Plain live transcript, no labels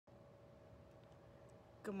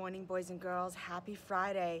Good morning, boys and girls. Happy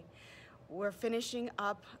Friday. We're finishing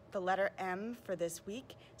up the letter M for this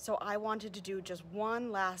week, so I wanted to do just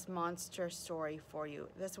one last monster story for you.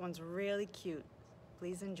 This one's really cute.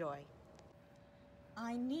 Please enjoy.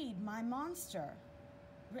 I Need My Monster,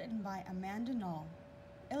 written by Amanda Knoll,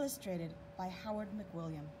 illustrated by Howard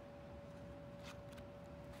McWilliam.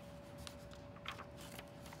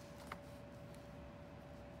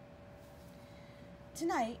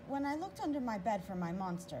 Tonight, when I looked under my bed for my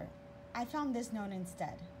monster, I found this note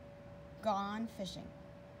instead. Gone fishing.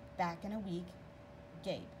 Back in a week.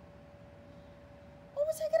 Gabe. What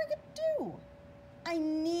was I gonna do? I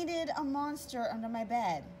needed a monster under my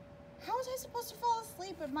bed. How was I supposed to fall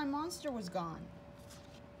asleep if my monster was gone?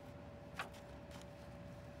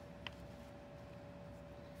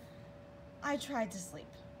 I tried to sleep,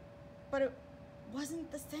 but it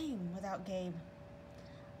wasn't the same without Gabe.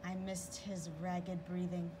 I missed his ragged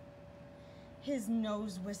breathing, his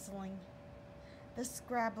nose whistling, the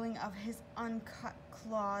scrabbling of his uncut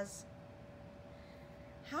claws.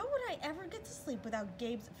 How would I ever get to sleep without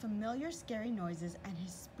Gabe's familiar scary noises and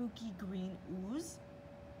his spooky green ooze?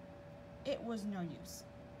 It was no use.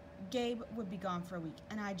 Gabe would be gone for a week,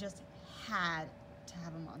 and I just had to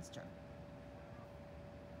have a monster.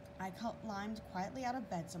 I climbed quietly out of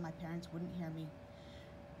bed so my parents wouldn't hear me.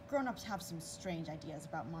 Grown-ups have some strange ideas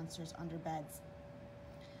about monsters under beds.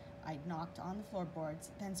 I knocked on the floorboards,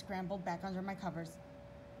 then scrambled back under my covers.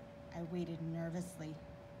 I waited nervously.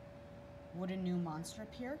 Would a new monster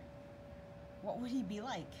appear? What would he be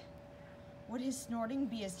like? Would his snorting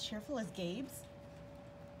be as cheerful as Gabe's?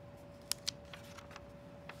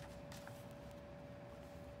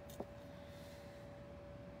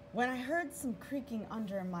 When I heard some creaking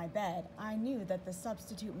under my bed, I knew that the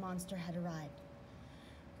substitute monster had arrived.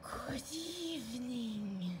 "Good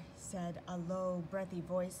evening," said a low, breathy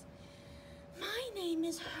voice. "My name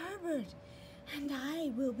is Herbert, and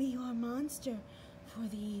I will be your monster for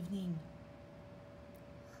the evening."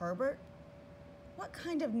 Herbert? What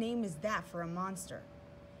kind of name is that for a monster?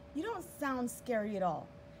 You don't sound scary at all.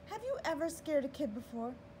 Have you ever scared a kid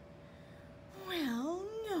before? "Well,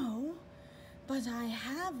 no, but I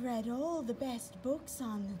have read all the best books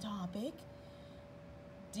on the topic."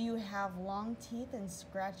 "Do you have long teeth and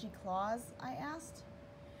scratchy claws?" I asked.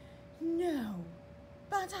 "No,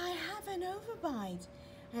 but I have an overbite,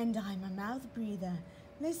 and I'm a mouth breather.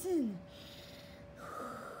 Listen."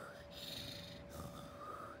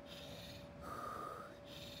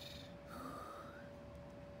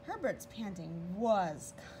 Herbert's panting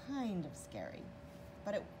was kind of scary,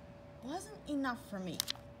 but it wasn't enough for me.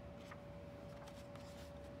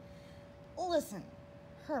 "Listen,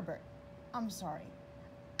 Herbert, I'm sorry.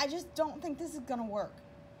 I just don't think this is gonna work.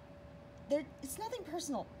 It's nothing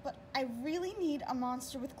personal, but I really need a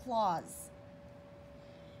monster with claws."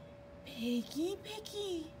 "Picky,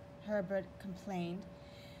 picky," Herbert complained.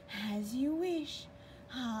 "As you wish.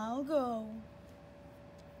 I'll go."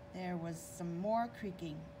 There was some more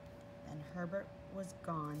creaking, and Herbert was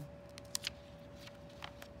gone.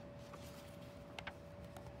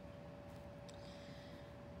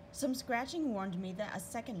 Some scratching warned me that a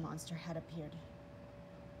second monster had appeared.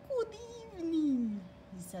 "Good evening,"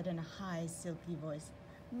 he said in a high, silky voice.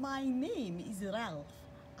 "My name is Ralph.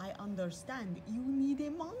 I understand you need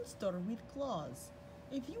a monster with claws.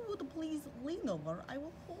 If you would please lean over, I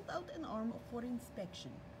will hold out an arm for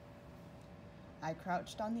inspection." I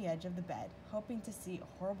crouched on the edge of the bed, hoping to see a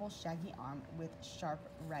horrible shaggy arm with sharp,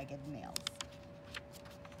 ragged nails.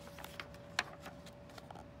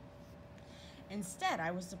 Instead,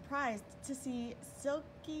 I was surprised to see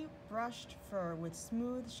silky, brushed fur with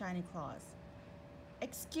smooth, shiny claws.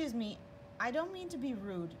 "Excuse me, I don't mean to be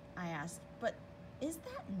rude," I asked, "but is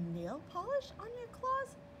that nail polish on your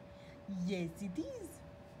claws?" "Yes, it is,"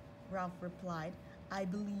 Ralph replied. "I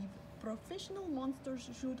believe professional monsters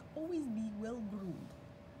should always be well-groomed."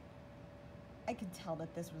 I could tell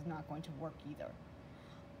that this was not going to work either.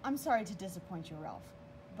 "I'm sorry to disappoint you, Ralph,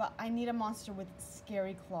 but I need a monster with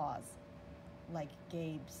scary claws. Like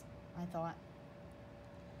Gabe's," I thought.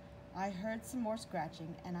 I heard some more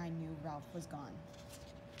scratching, and I knew Ralph was gone.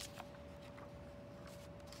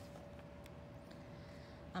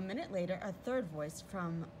 A minute later, a third voice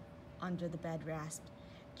from under the bed rasped,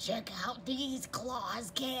 "Check out these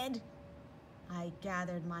claws, kid." I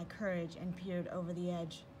gathered my courage and peered over the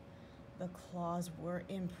edge. The claws were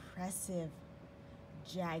impressive,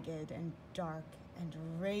 jagged and dark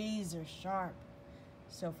and razor sharp.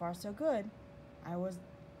 So far, so good. I was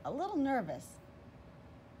a little nervous.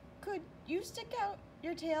 "Could you stick out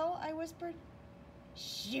your tail?" I whispered.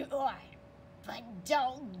 "Sure, but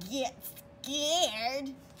don't get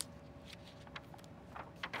scared."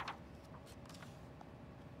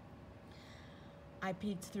 I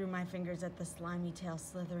peeked through my fingers at the slimy tail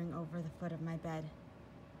slithering over the foot of my bed.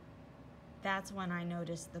 That's when I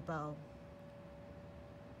noticed the bow.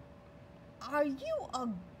 Are you a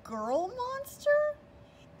girl monster?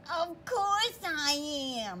 Of course I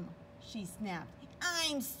am, she snapped.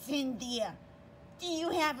 I'm Cynthia. Do you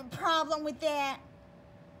have a problem with that?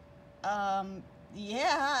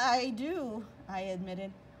 Yeah, I do, I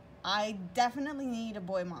admitted. I definitely need a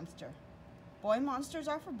boy monster. Boy monsters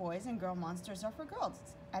are for boys and girl monsters are for girls.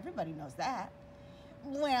 Everybody knows that.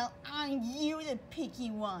 Well, aren't you the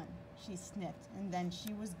picky one? She sniffed, and then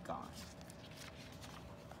she was gone.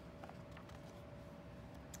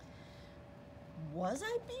 Was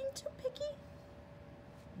I being too picky?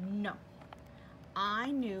 No.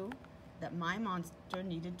 I knew that my monster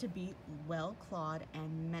needed to be well-clawed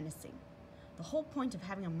and menacing. The whole point of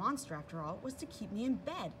having a monster, after all, was to keep me in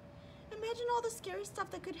bed. Imagine all the scary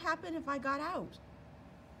stuff that could happen if I got out.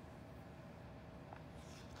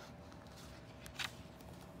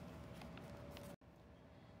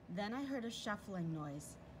 Then I heard a shuffling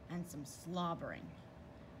noise and some slobbering.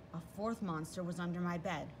 A fourth monster was under my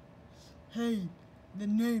bed. Hey, the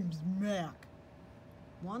name's Mac.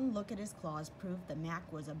 One look at his claws proved that Mac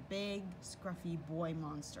was a big, scruffy boy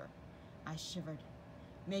monster. I shivered.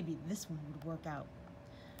 Maybe this one would work out.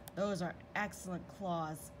 Those are excellent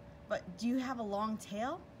claws. But do you have a long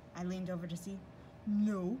tail? I leaned over to see.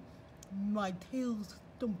 No, my tail's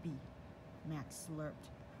stumpy, Max slurped.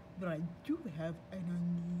 But I do have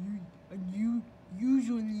an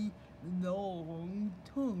unusually long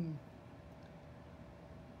tongue.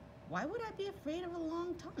 Why would I be afraid of a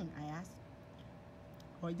long tongue? I asked.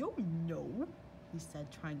 I don't know, he said,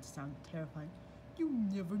 trying to sound terrified. You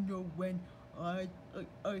never know when I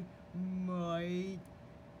might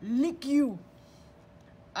lick you.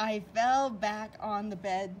 I fell back on the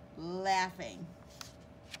bed, laughing.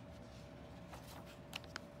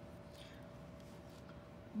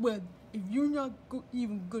 Well, if you're not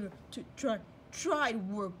even gonna try to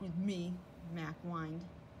work with me, Mac whined.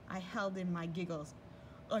 I held in my giggles.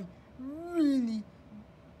 I really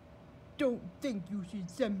don't think you should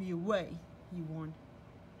send me away, he warned.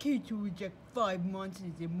 Kids who reject 5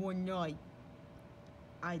 monsters in one night.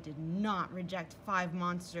 I did not reject 5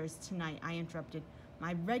 monsters tonight, I interrupted.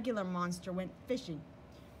 My regular monster went fishing.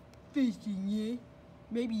 Fishing, eh?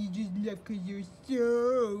 Maybe you just left because you're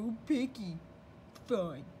so picky.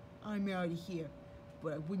 Fine, I'm out of here.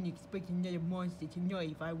 But I wouldn't expect another monster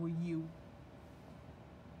tonight if I were you.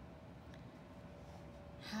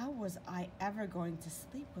 How was I ever going to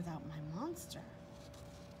sleep without my monster?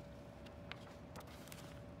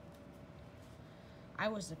 I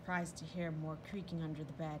was surprised to hear more creaking under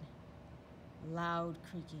the bed. Loud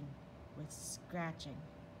creaking with scratching.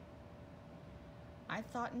 I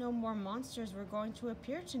thought no more monsters were going to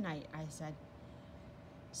appear tonight, I said.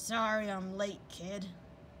 Sorry I'm late, kid.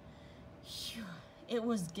 Phew, it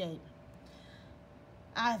was Gabe.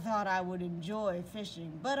 I thought I would enjoy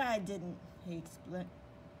fishing, but I didn't, he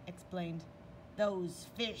explained. Those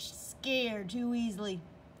fish scare too easily.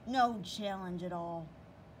 No challenge at all.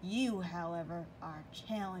 You, however, are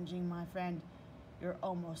challenging, my friend. You're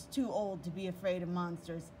almost too old to be afraid of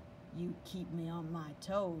monsters. You keep me on my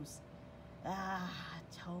toes. Ah,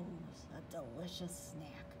 toes, a delicious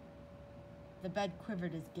snack. The bed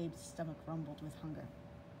quivered as Gabe's stomach rumbled with hunger.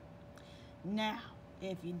 Now,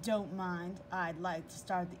 if you don't mind, I'd like to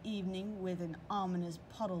start the evening with an ominous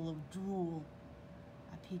puddle of drool.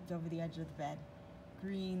 I peeked over the edge of the bed.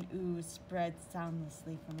 Green ooze spread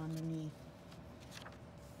soundlessly from underneath.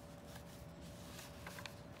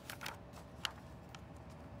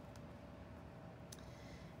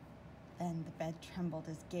 Then the bed trembled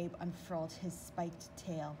as Gabe unfurled his spiked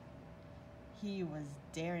tail. He was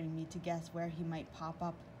daring me to guess where he might pop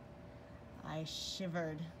up. I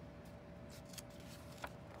shivered.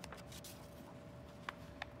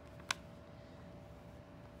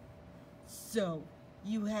 So,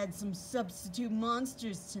 you had some substitute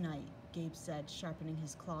monsters tonight, Gabe said, sharpening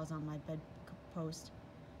his claws on my bedpost.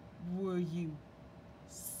 Were you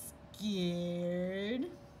scared?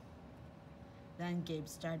 Then Gabe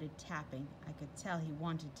started tapping. I could tell he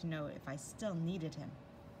wanted to know if I still needed him.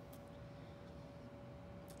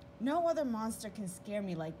 No other monster can scare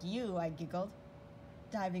me like you, I giggled,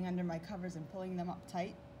 diving under my covers and pulling them up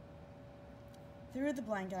tight. Through the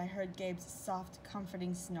blanket, I heard Gabe's soft,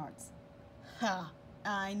 comforting snorts. Ha!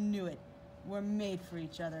 I knew it. We're made for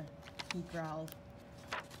each other, he growled.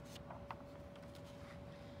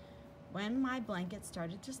 When my blanket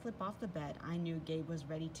started to slip off the bed, I knew Gabe was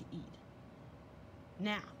ready to eat.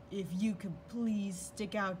 Now, if you could please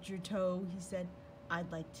stick out your toe, he said,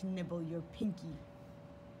 I'd like to nibble your pinky.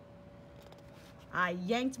 I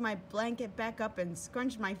yanked my blanket back up and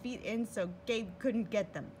scrunched my feet in so Gabe couldn't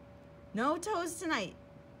get them. No toes tonight,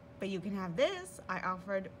 but you can have this, I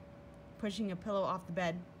offered, pushing a pillow off the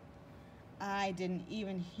bed. I didn't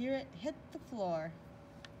even hear it hit the floor.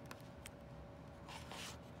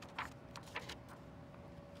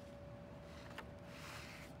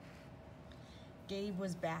 Gabe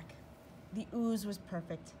was back. The ooze was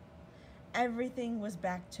perfect. Everything was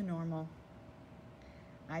back to normal.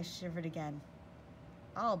 I shivered again.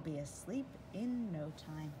 I'll be asleep in no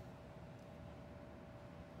time.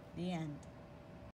 The end.